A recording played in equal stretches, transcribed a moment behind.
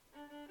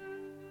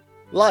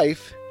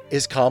Life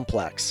is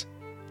complex.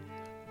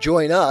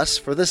 Join us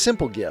for the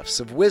simple gifts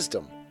of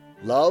wisdom,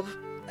 love,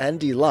 and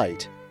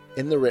delight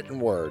in the written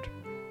word.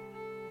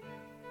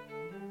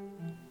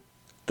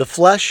 The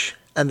Flesh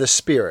and the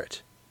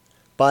Spirit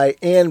by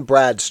Anne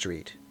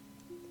Bradstreet.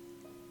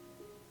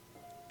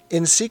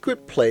 In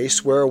secret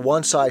place where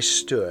once I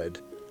stood,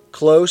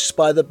 close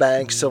by the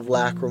banks of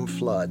Lackram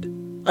flood,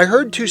 I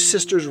heard two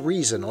sisters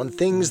reason on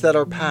things that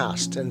are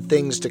past and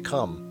things to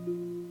come.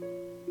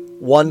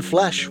 One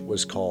Flesh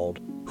was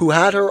called, who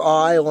had her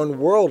eye on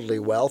worldly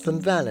wealth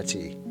and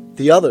vanity.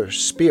 The other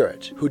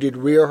Spirit, who did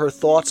rear her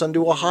thoughts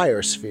unto a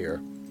higher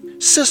sphere.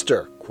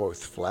 Sister,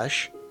 quoth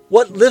Flesh,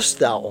 what liv'st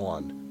thou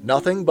on?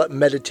 Nothing but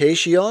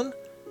meditation?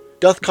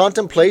 Doth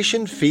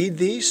contemplation feed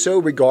thee so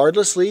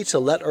regardlessly to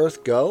let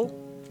earth go?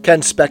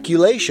 Can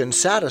speculation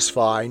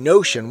satisfy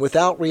notion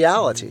without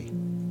reality?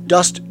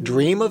 Dost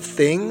dream of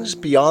things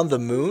beyond the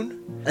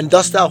moon? And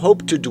dost thou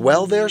hope to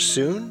dwell there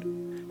soon?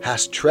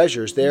 Hast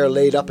treasures there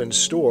laid up in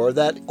store,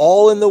 that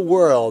all in the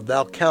world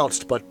thou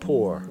count'st but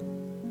poor?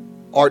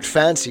 Art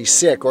fancy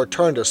sick, or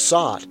turned a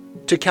sot,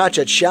 to catch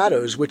at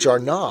shadows which are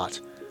not?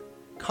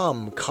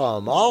 Come,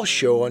 I'll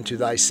show unto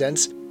thy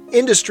sense,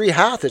 industry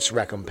hath its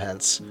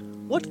recompense.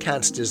 What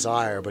canst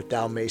desire but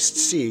thou mayst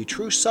see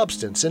true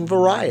substance in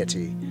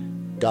variety?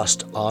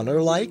 Dost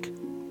honor like?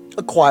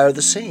 Acquire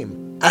the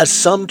same, as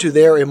some to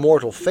their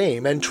immortal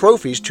fame, and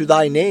trophies to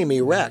thy name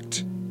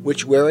erect,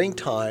 which wearing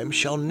time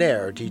shall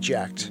ne'er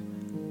deject.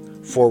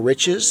 For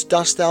riches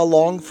dost thou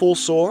long full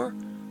sore?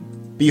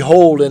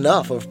 Behold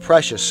enough of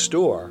precious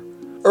store.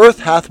 Earth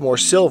hath more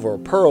silver,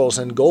 pearls,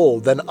 and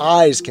gold than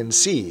eyes can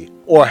see,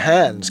 or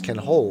hands can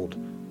hold.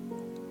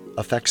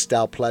 Affect'st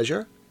thou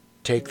pleasure?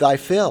 Take thy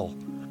fill.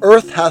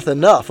 Earth hath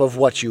enough of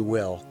what you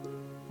will.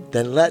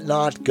 Then let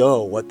not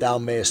go what thou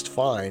mayst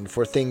find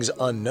for things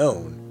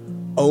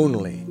unknown,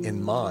 only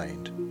in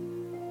mind.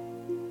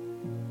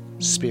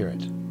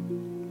 Spirit.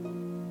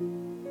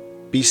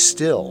 Be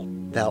still,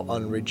 thou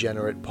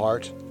unregenerate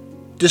part.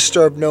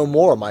 Disturb no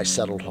more my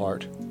settled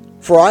heart.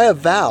 For I have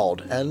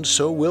vowed, and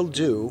so will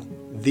do,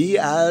 thee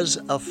as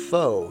a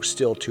foe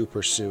still to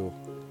pursue,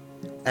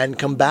 and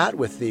combat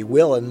with thee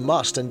will and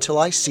must until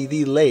I see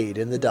thee laid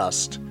in the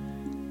dust.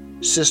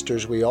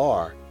 Sisters we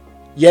are,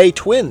 yea,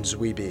 twins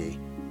we be,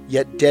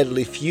 yet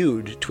deadly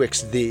feud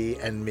twixt thee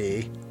and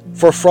me.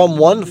 For from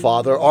one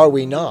father are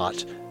we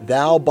not,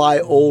 thou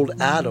by old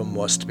Adam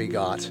wast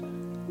begot.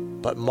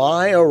 But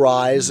my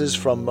arises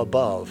from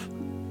above,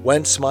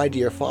 whence my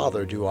dear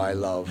father do I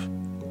love.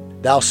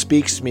 Thou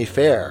speak'st me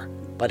fair,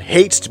 but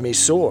hatest me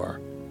sore.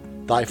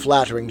 Thy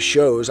flattering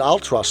shows I'll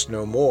trust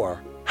no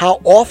more.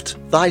 How oft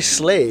thy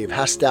slave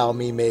hast thou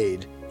me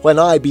made, when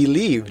I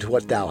believed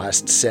what thou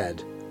hast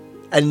said,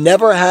 and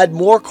never had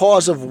more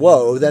cause of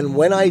woe than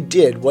when I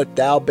did what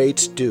thou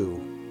bad'st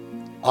do.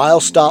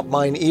 I'll stop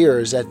mine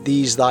ears at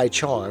these thy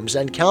charms,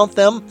 and count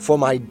them for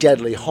my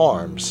deadly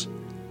harms.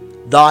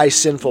 Thy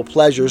sinful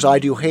pleasures I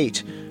do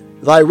hate,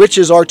 thy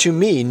riches are to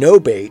me no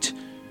bait.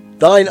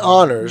 Thine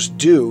honors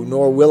do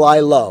nor will I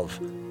love,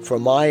 for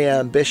my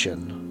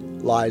ambition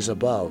lies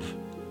above.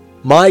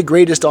 My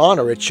greatest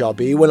honor it shall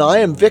be, when I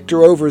am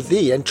victor over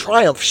thee, and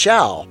triumph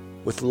shall,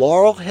 with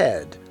laurel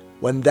head,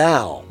 when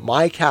thou,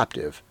 my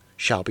captive,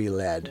 shall be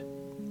led.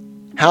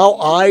 How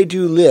I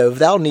do live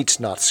thou needst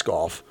not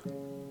scoff,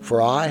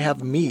 for I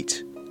have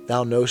meat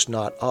thou know'st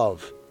not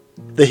of.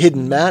 The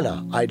hidden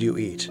manna I do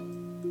eat,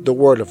 the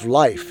word of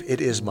life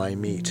it is my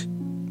meat.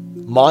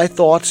 My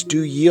thoughts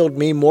do yield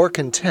me more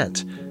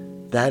content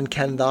than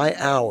can thy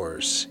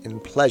hours in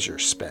pleasure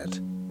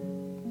spent.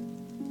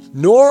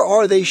 Nor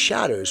are they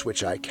shadows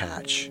which I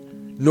catch,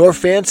 nor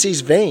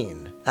fancies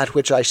vain at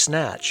which I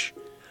snatch,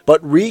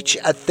 but reach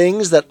at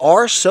things that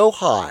are so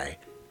high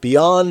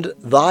beyond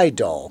thy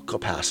dull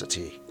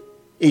capacity.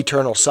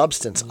 Eternal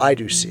substance I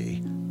do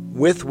see,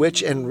 with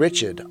which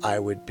enriched I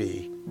would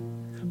be.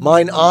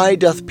 Mine eye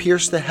doth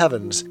pierce the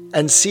heavens,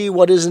 and see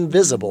what is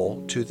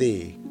invisible to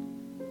thee.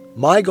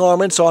 My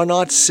garments are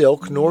not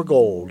silk nor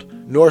gold,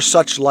 nor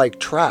such like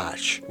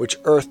trash which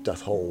earth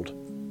doth hold.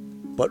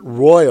 But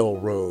royal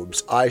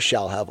robes I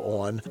shall have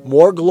on,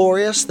 more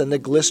glorious than the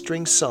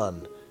glistering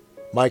sun.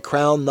 My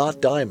crown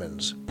not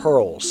diamonds,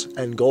 pearls,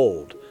 and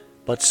gold,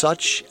 but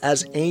such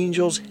as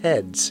angels'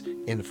 heads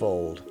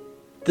enfold.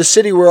 The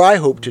city where I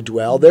hope to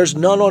dwell, there's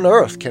none on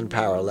earth can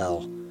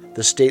parallel.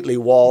 The stately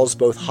walls,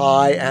 both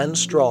high and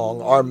strong,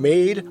 are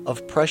made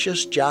of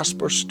precious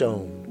jasper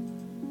stone.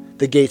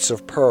 The gates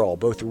of pearl,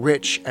 both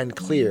rich and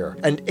clear,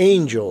 and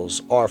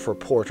angels are for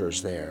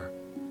porters there.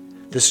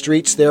 The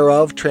streets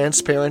thereof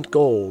transparent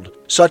gold,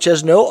 such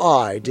as no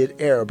eye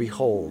did e'er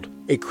behold.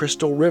 A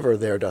crystal river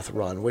there doth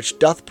run, which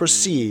doth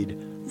proceed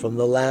from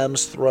the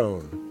Lamb's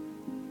throne.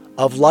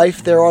 Of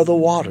life there are the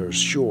waters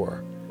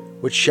sure,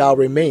 which shall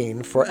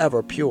remain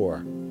forever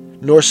pure.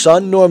 Nor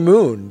sun nor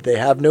moon they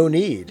have no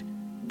need,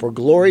 for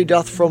glory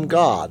doth from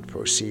God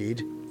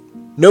proceed.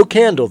 No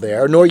candle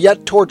there, nor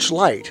yet torch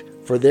light,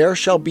 for there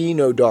shall be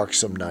no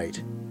darksome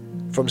night.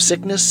 From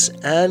sickness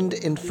and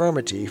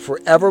infirmity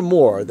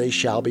forevermore they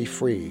shall be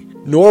free.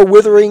 Nor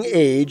withering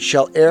age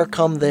shall e'er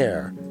come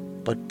there,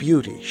 but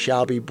beauty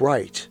shall be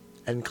bright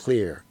and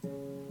clear.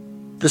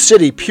 The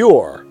city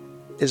pure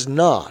is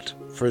not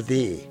for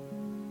thee,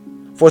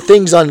 for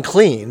things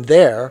unclean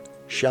there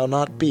shall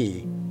not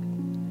be.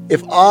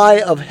 If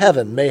I of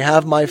heaven may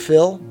have my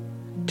fill,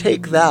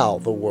 take thou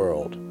the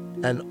world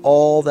and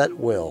all that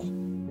will.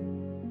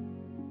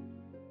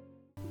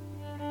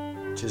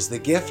 'Tis the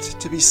gift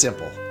to be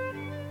simple,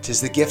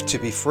 'tis the gift to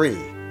be free,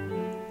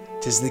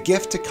 'tis the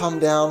gift to come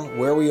down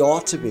where we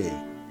ought to be.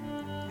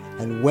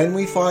 And when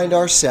we find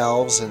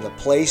ourselves in the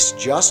place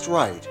just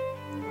right,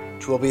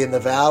 'twill be in the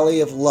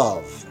valley of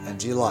love and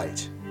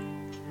delight.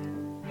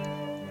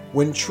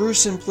 When true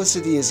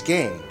simplicity is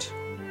gained,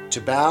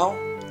 to bow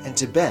and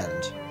to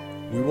bend,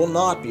 we will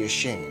not be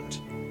ashamed.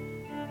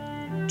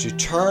 To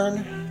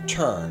turn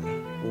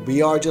will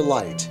be our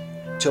delight,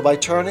 till by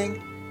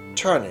turning,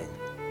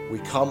 we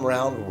come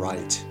round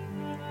right.